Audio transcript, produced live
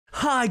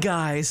Hi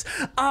guys,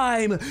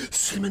 I'm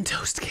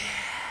CinnamonToastKen.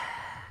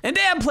 And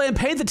today I'm playing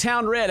Paint the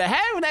Town Red. I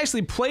haven't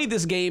actually played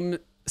this game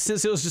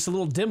since it was just a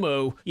little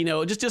demo, you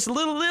know, just a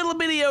little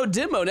video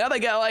demo. Now they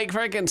got like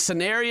freaking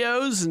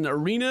scenarios and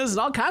arenas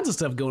and all kinds of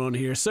stuff going on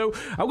here. So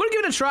I'm gonna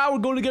give it a try. We're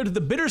going to go to the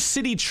Bitter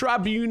City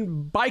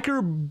Tribune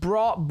Biker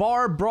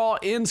Bar Brawl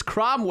Ends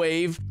Crime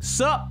Wave.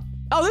 Sup?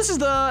 Oh, is this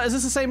the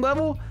same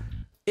level?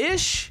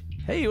 Ish?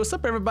 Hey, what's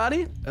up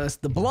everybody? It's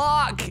the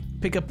block,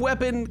 pick up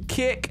weapon,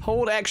 kick,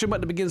 hold action button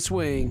to begin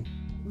swing.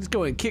 Let's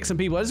go and kick some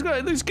people. Let's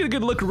get a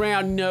good look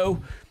around, you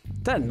know.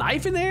 Is that a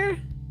knife in there?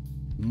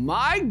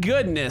 My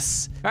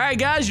goodness. All right,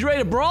 guys, you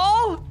ready to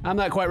brawl? I'm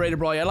not quite ready to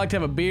brawl yet. I'd like to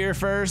have a beer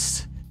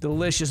first.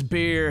 Delicious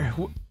beer.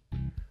 What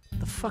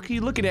the fuck are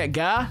you looking at,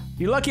 guy?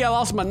 You're lucky I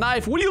lost my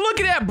knife. What are you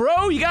looking at,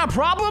 bro? You got a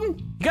problem?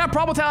 You got a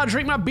problem with how I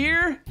drink my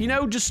beer? You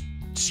know, just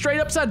straight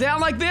upside down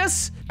like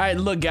this? All right,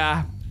 look,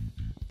 guy.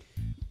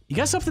 You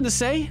got something to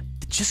say?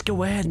 Just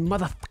go ahead and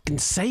motherfucking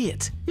say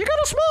it. You got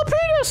a small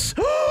penis!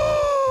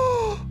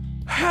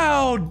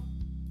 How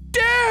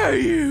dare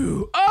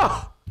you!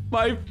 Oh,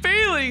 my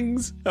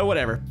feelings! Oh,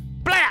 whatever.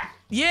 Blah!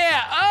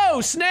 Yeah,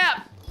 oh,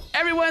 snap!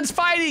 Everyone's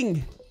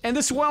fighting! And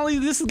this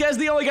guy's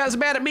the only guy that's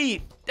mad at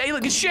me. Hey,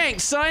 look, it's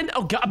Shanks, son!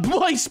 Oh, God,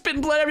 boy, he's spitting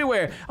blood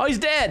everywhere. Oh, he's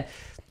dead.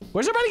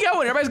 Where's everybody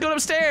going? Everybody's going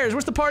upstairs.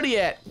 Where's the party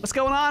at? What's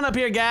going on up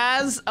here,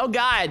 guys? Oh,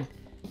 God.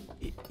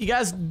 You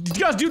guys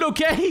doing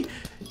okay?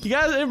 You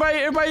guys,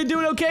 everybody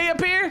doing okay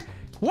up here?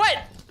 What?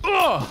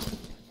 Ugh!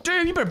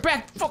 Damn, you better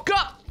back the fuck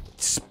up!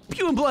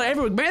 Spewing blood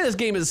everywhere. Man, this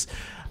game is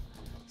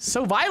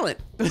so violent.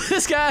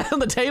 This guy on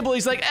the table,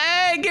 he's like,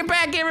 hey, get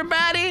back,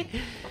 everybody!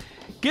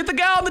 Get the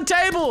guy on the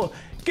table!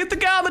 Get the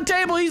guy on the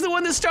table, he's the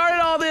one that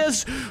started all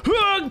this!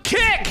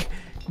 Kick!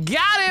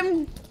 Got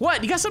him!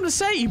 What, you got something to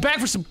say? You back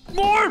for some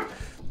more?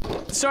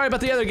 Sorry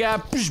about the other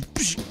guy.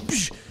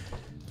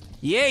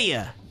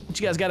 Yeah. What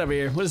you guys got over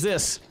here? What is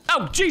this?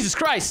 Oh, Jesus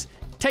Christ!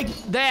 Take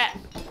that!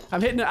 I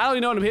don't even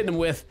know what I'm hitting him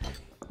with.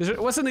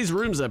 What's in these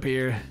rooms up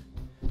here?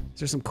 Is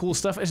there some cool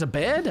stuff? There's a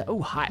bed?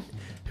 Oh, hot.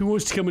 Who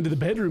wants to come into the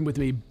bedroom with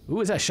me? Ooh,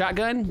 is that a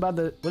shotgun? What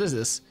is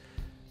this?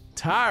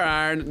 Tire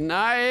iron.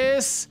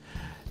 Nice.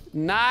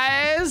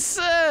 Nice.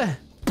 Oh,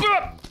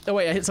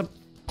 wait, I hit some.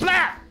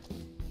 Blah!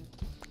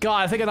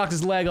 God, I think I knocked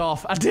his leg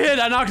off. I did,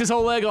 I knocked his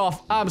whole leg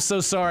off. I'm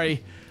so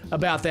sorry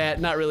about that.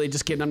 Not really,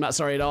 just kidding, I'm not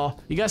sorry at all.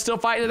 You guys still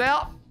fighting it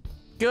out?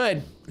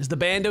 Good. Is the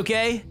band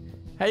okay?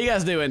 How you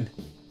guys doing?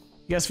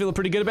 You guys feeling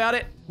pretty good about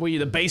it? Were you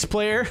the bass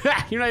player?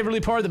 You're not even really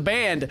part of the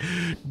band.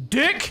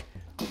 Dick!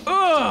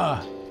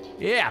 Ugh!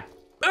 Yeah.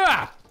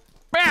 Ugh!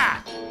 Blah!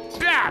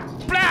 Blah!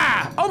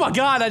 Blah! Oh my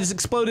God, I just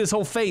exploded his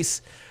whole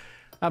face.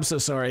 I'm so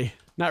sorry.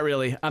 Not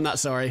really, I'm not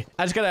sorry.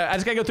 I just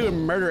gotta go through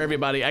and murder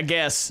everybody, I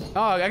guess. Oh,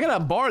 I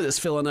got a bar that's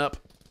filling up.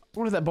 I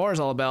wonder what that bar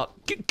is all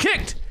about. Get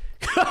kicked!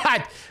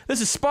 God, this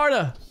is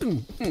Sparta.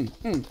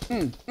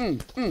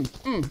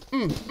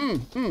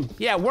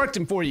 Yeah, worked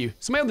him for you.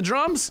 Somebody on the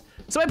drums?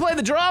 Somebody play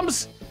the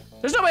drums?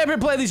 There's nobody up here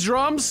play these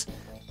drums.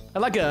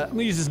 I'm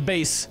gonna use this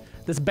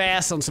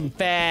bass on some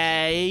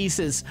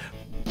faces.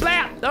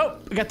 Blah! Oh,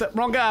 I got the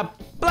wrong guy.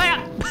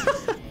 Blah!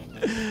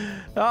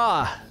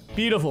 Ah,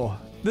 beautiful.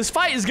 This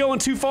fight is going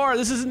too far.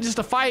 This isn't just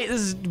a fight.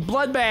 This is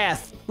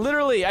bloodbath.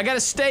 Literally, I got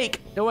a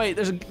steak. Oh wait,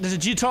 there's a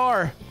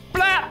guitar.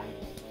 Blah!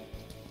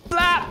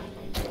 Blah!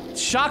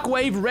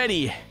 Shockwave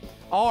ready.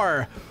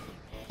 R.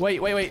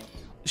 Wait.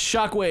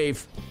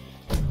 Shockwave.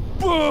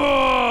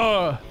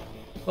 Well,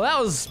 that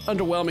was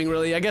underwhelming,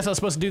 really. I guess I was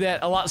supposed to do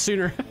that a lot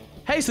sooner.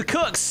 Hey, it's the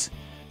cooks.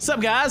 What's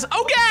up, guys?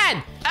 Oh,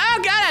 God!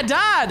 Oh, God, I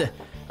died!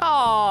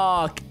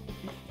 Aw.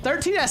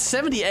 13 out of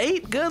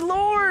 78? Good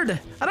Lord.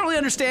 I don't really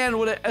understand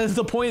what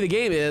the point of the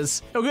game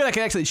is. Oh, good, I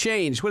can actually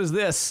change. What is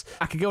this?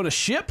 I could go on a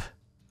ship?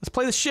 Let's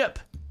play the ship.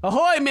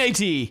 Ahoy,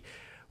 matey!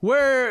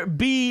 Where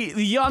be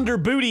the yonder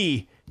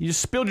booty? You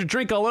just spilled your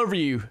drink all over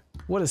you.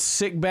 What a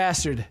sick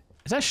bastard.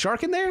 Is that a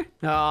shark in there?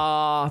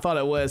 Oh, I thought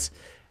it was.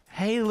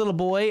 Hey, little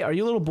boy. Are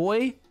you a little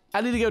boy?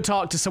 I need to go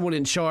talk to someone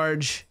in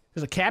charge.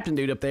 There's a captain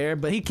dude up there,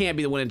 but he can't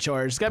be the one in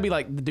charge. It's gotta be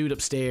like the dude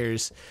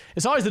upstairs.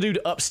 It's always the dude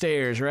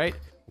upstairs, right?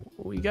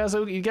 You guys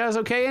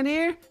okay in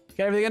here?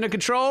 Got everything under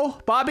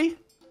control? Bobby?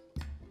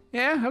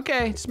 Yeah,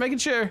 okay, just making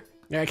sure.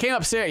 Yeah, I came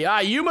upstairs.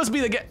 Yeah, you must be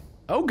the guy.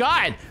 Oh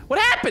God, what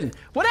happened?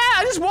 What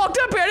happened? I just walked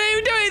up here, I didn't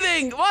even do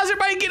anything. Why is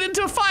everybody getting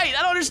into a fight?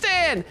 I don't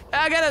understand.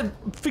 I got a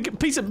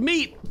piece of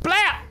meat.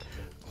 Blah!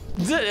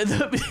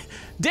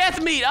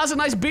 Death meat, that was a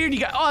nice beard you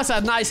got. Oh, that's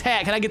a nice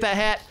hat. Can I get that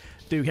hat?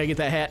 Dude, can I get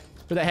that hat?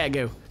 Where'd that hat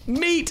go?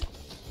 Meat!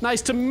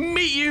 Nice to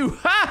meet you!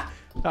 Ha!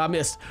 Oh, I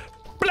missed.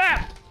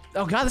 Blah!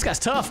 Oh God, this guy's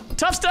tough.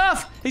 Tough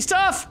stuff! He's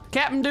tough!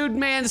 Captain dude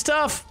man is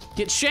tough.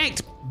 Get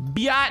shanked,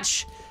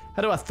 biatch.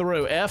 How do I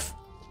throw? F?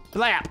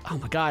 Blap! Oh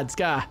my God, this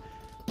guy.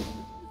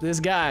 This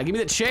guy, give me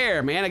the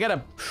chair, man. I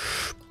gotta.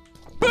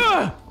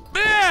 God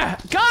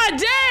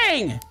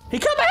dang! He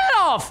cut my head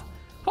off!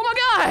 Oh my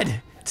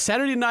God!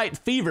 Saturday Night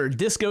Fever,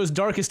 disco's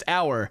darkest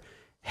hour.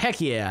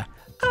 Heck yeah.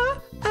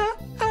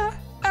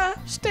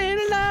 Staying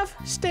alive,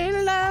 staying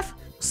alive.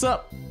 What's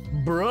up,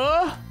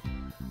 bruh?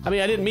 I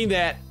mean, I didn't mean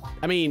that.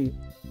 I mean,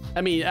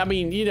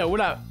 you know, we're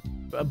not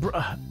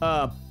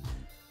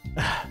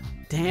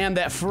Damn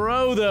that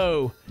fro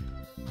though.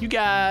 You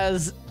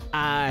guys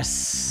are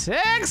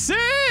sexy.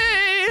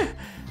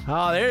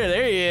 Oh,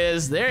 there he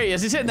is. There he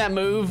is. He's hitting that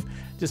move.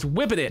 Just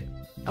whipping it.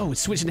 Oh,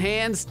 it's switching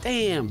hands.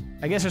 Damn.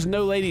 I guess there's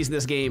no ladies in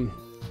this game.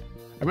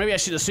 Or maybe I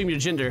should assume your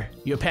gender.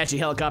 You Apache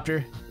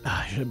helicopter.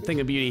 Ah, you're a thing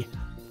of beauty.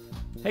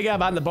 Hey, guy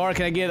behind the bar,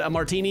 can I get a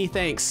martini?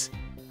 Thanks.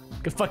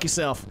 Go fuck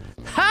yourself.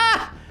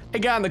 Ha! Hey,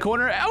 guy in the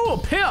corner. Oh,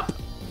 pimp.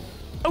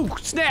 Oh,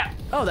 snap.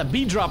 Oh, that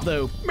beat drop,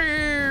 though.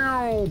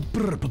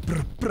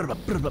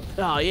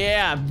 Oh,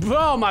 yeah.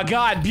 Oh, my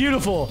God.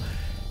 Beautiful.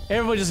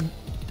 Everyone just...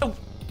 Oh,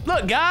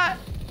 look, guy.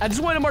 I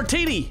just wanted a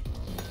martini.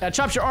 I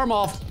chopped your arm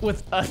off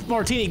with a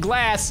martini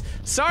glass.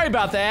 Sorry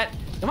about that.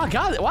 Oh, my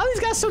God. Why are these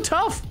guys so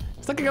tough?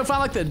 It's like I go find,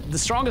 like, the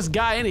strongest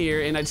guy in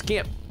here, and I just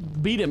can't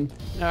beat him.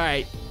 All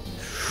right.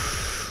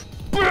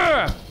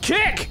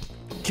 Kick!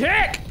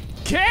 Kick!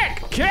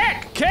 Kick!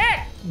 Kick! Kick!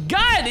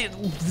 God,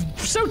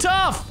 it's so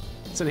tough.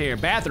 What's in here?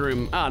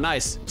 Bathroom. Oh,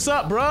 nice. What's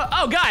up, bro?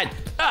 Oh, God.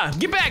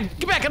 Get back.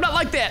 Get back. I'm not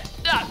like that.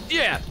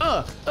 Yeah.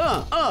 Oh,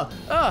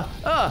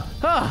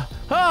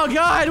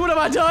 God. What have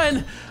I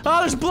done? Oh,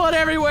 there's blood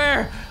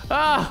everywhere.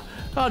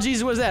 Oh,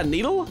 Jesus. What is that? A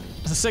needle?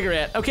 It's a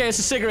cigarette. Okay, it's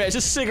a cigarette. It's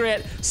just a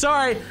cigarette.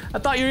 Sorry. I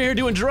thought you were here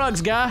doing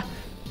drugs, guy.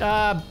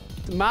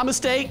 My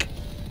mistake.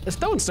 It's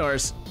throwing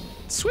stars.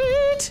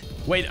 Sweet.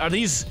 Wait, are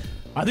these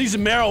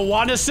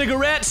marijuana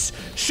cigarettes?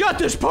 Shut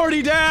this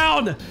party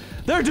down.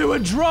 They're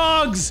doing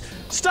drugs.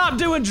 Stop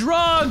doing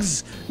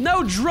drugs.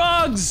 No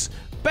drugs.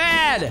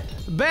 Bad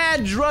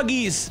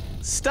druggies.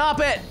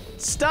 Stop it.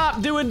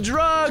 Stop doing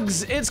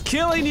drugs. It's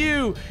killing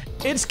you.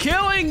 It's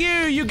killing you.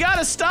 You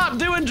gotta stop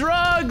doing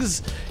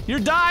drugs. You're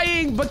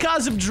dying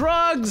because of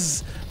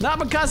drugs, not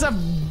because I've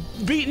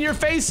beaten your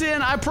face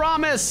in. I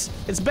promise.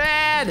 It's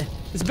bad.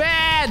 It's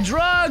bad.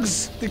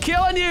 Drugs. They're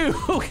killing you.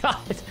 Oh,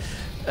 God.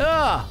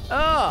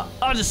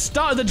 Oh, just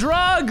stop the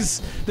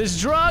drugs.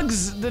 There's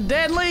drugs. They're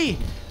deadly.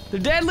 The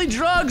deadly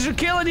drugs are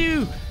killing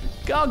you.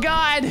 Oh,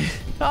 God.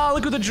 Oh,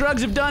 look what the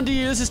drugs have done to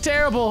you. This is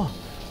terrible.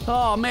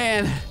 Oh,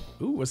 man.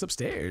 Ooh, what's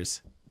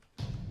upstairs?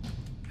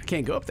 I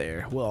can't go up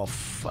there. Well,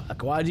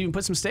 fuck. Why'd you even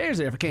put some stairs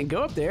there if I can't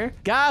go up there?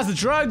 Guys, the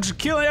drugs are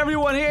killing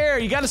everyone here.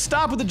 You gotta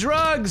stop with the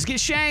drugs. Get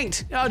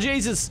shanked. Oh,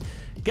 Jesus.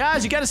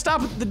 Guys, you gotta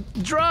stop with the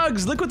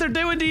drugs. Look what they're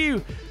doing to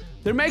you.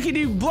 They're making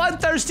you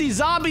bloodthirsty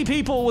zombie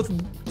people with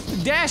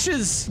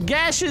gashes and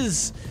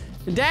gashes.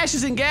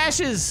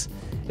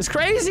 It's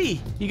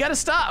crazy. You gotta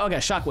stop. Oh, I got a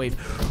shockwave.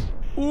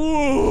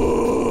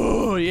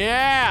 Ooh,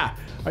 yeah.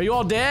 Are you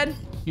all dead?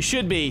 You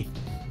should be.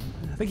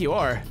 I think you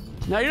are.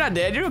 No, you're not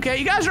dead. You're okay.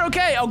 You guys are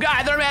okay. Oh,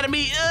 God, they're mad at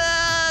me.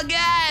 Oh,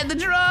 God, the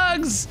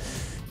drugs.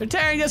 They're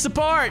tearing us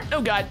apart.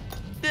 Oh, God.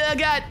 Oh,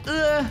 God.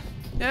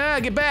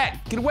 Get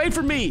back. Get away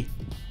from me.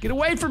 Get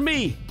away from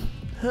me.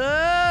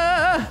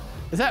 What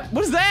is that?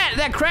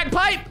 That crack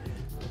pipe?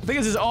 I think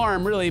it's his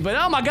arm, really. But,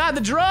 oh, my God,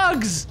 the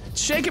drugs.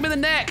 Shake him in the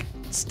neck.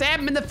 Stab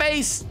him in the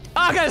face.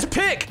 Oh, I got his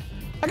pick.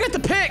 I got the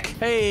pick.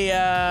 Hey,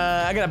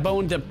 I got a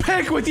bone to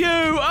pick with you.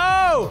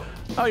 Oh,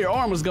 your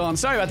arm was gone.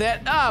 Sorry about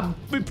that.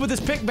 We put this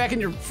pick back in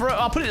your throat.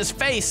 I'll put it in his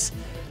face.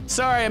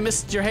 Sorry, I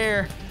missed your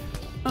hair.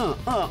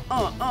 Yeah.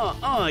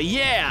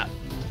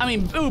 I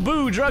mean, ooh,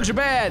 boo, drugs are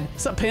bad.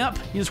 What's up, pimp?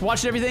 You just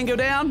watching everything go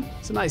down?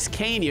 It's a nice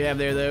cane you have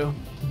there, though.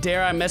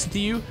 Dare I mess with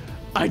you?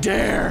 I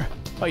dare.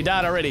 Oh, you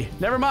died already.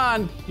 Never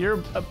mind.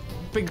 You're a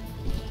big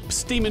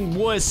steaming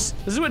wuss.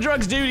 This is what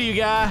drugs do to you,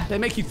 guy. They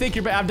make you think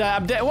you're bad.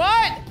 I'm dead.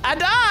 What? I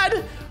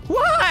died?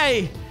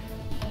 Why?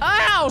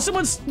 Ow!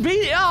 Someone's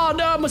beat. Oh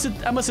no! I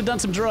must have done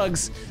some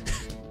drugs.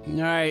 All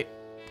right,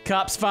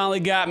 cops finally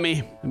got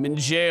me. I'm in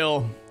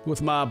jail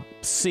with my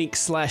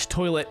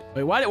sink/toilet.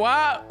 Wait,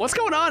 why? What's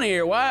going on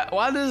here? Why do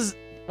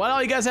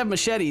all you guys have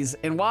machetes?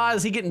 And why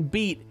is he getting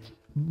beat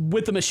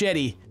with the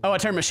machete? Oh, I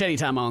turned machete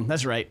time on.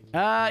 That's right. You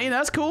know,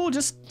 that's cool.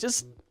 Just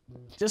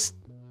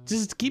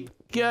keep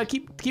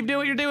doing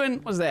what you're doing.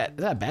 What's that? Is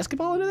that a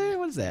basketball under there?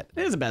 What is that?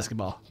 It is a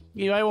basketball.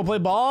 You want to play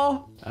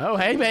ball? Oh,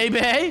 hey,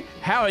 baby.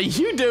 How are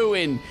you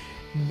doing?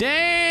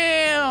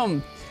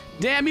 Damn,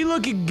 you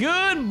looking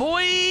good,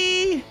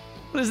 boy.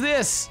 What is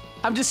this?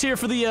 I'm just here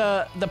for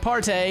the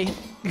party.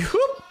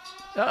 Whoop.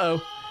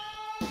 Uh-oh.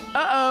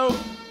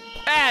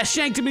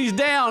 Shanked him, he's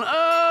down.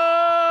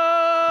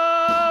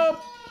 Oh,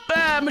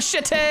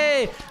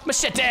 machete.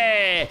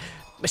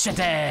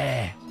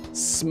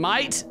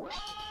 Smite.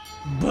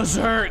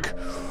 Berserk.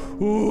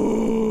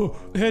 Ooh,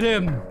 hit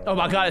him. Oh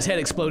my God, his head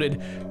exploded.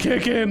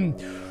 Kick him.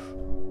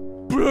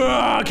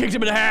 Kicked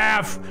him in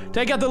half.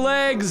 Take out the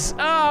legs.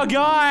 Oh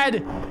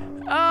God.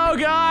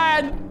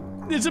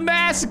 It's a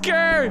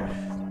massacre.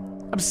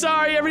 I'm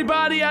sorry,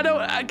 everybody.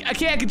 I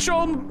can't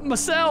control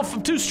myself.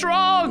 I'm too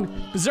strong.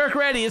 Berserk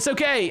ready. It's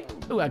okay.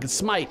 Ooh, I can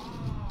smite.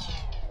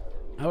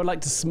 I would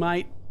like to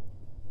smite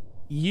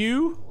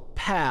you,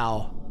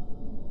 pal.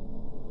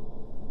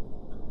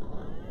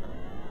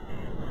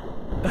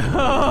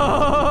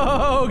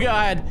 Oh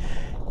God.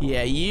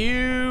 Yeah,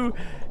 you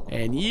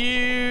and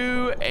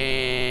you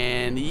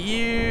and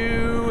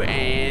you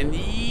and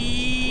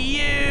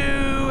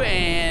you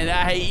and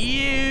I hate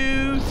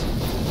you.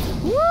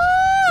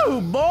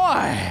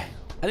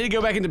 I need to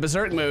go back into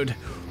berserk mode.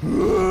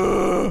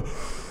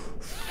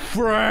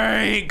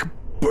 Frank!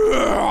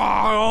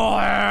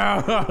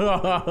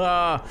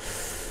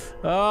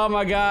 Oh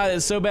my god,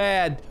 it's so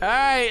bad.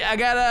 Alright, I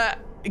gotta...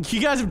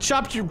 You guys have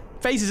chopped your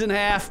faces in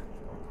half.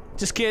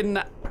 Just kidding.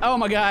 Oh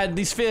my god,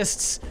 these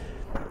fists.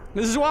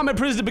 This is why I'm in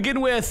prison to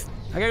begin with.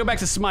 I gotta go back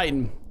to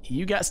smiting.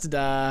 You gots to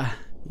die.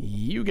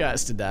 You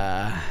gots to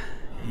die.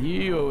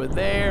 You over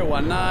there, why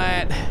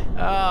not?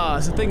 Oh,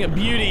 it's a thing of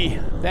beauty.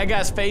 That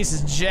guy's face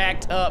is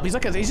jacked up.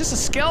 He's just a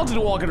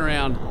skeleton walking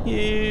around.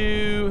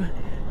 You,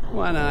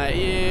 why not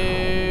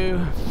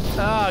you?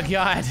 Oh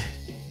God.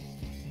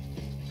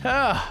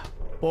 Oh,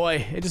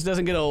 boy, it just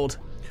doesn't get old.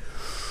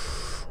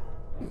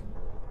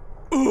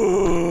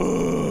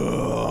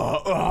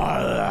 Oh,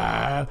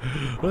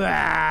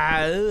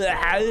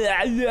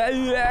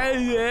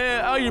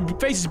 your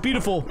face is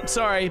beautiful.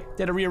 Sorry,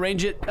 had to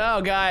rearrange it.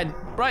 Oh God,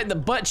 right in the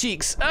butt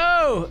cheeks.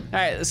 Oh, all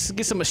right, let's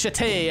get some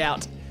machete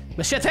out.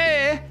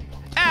 Machete,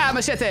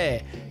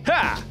 machete.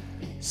 Ha,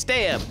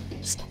 stab,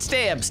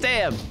 stab,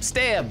 stab,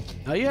 stab.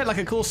 Oh, you had like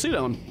a cool suit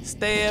on.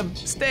 Stab,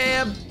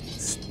 stab,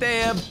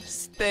 stab,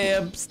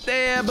 stab,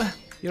 stab.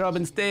 You've all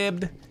been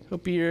stabbed.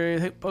 Hope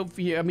you're,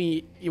 I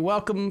mean, you're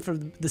welcome for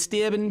the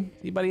stabbing.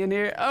 Anybody in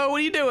there? Oh,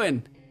 what are you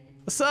doing?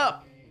 What's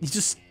up? You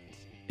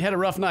had a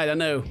rough night, I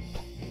know.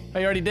 Oh,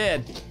 you're already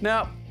dead.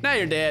 No, now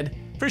you're dead.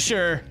 For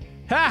sure.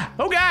 Ha!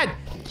 Oh God!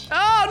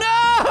 Oh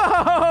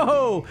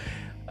no!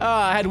 Oh,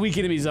 I had weak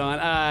enemies on.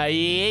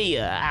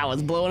 Yeah, I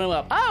was blowing them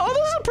up. Oh,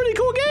 this is a pretty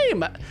cool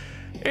game.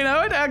 You know,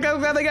 I'm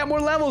glad they got more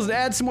levels to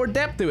add some more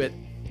depth to it.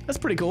 That's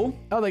pretty cool.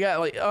 Oh, they got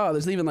like, oh,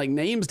 there's even like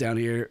names down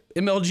here.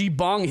 MLG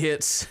bong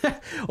hits.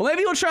 Well,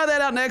 maybe we'll try that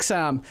out next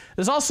time.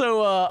 There's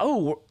also,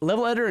 oh,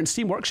 level editor and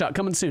Steam Workshop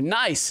coming soon.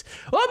 Nice.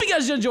 Well, I hope you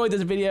guys enjoyed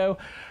this video.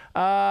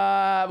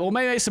 We'll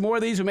maybe make some more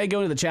of these. We may go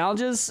into the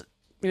challenges.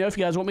 You know, if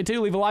you guys want me to,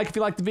 leave a like if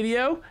you liked the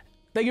video.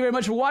 Thank you very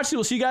much for watching.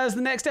 We'll see you guys in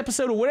the next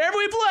episode of whatever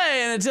we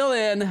play. And until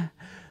then,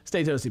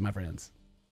 stay toasty, my friends.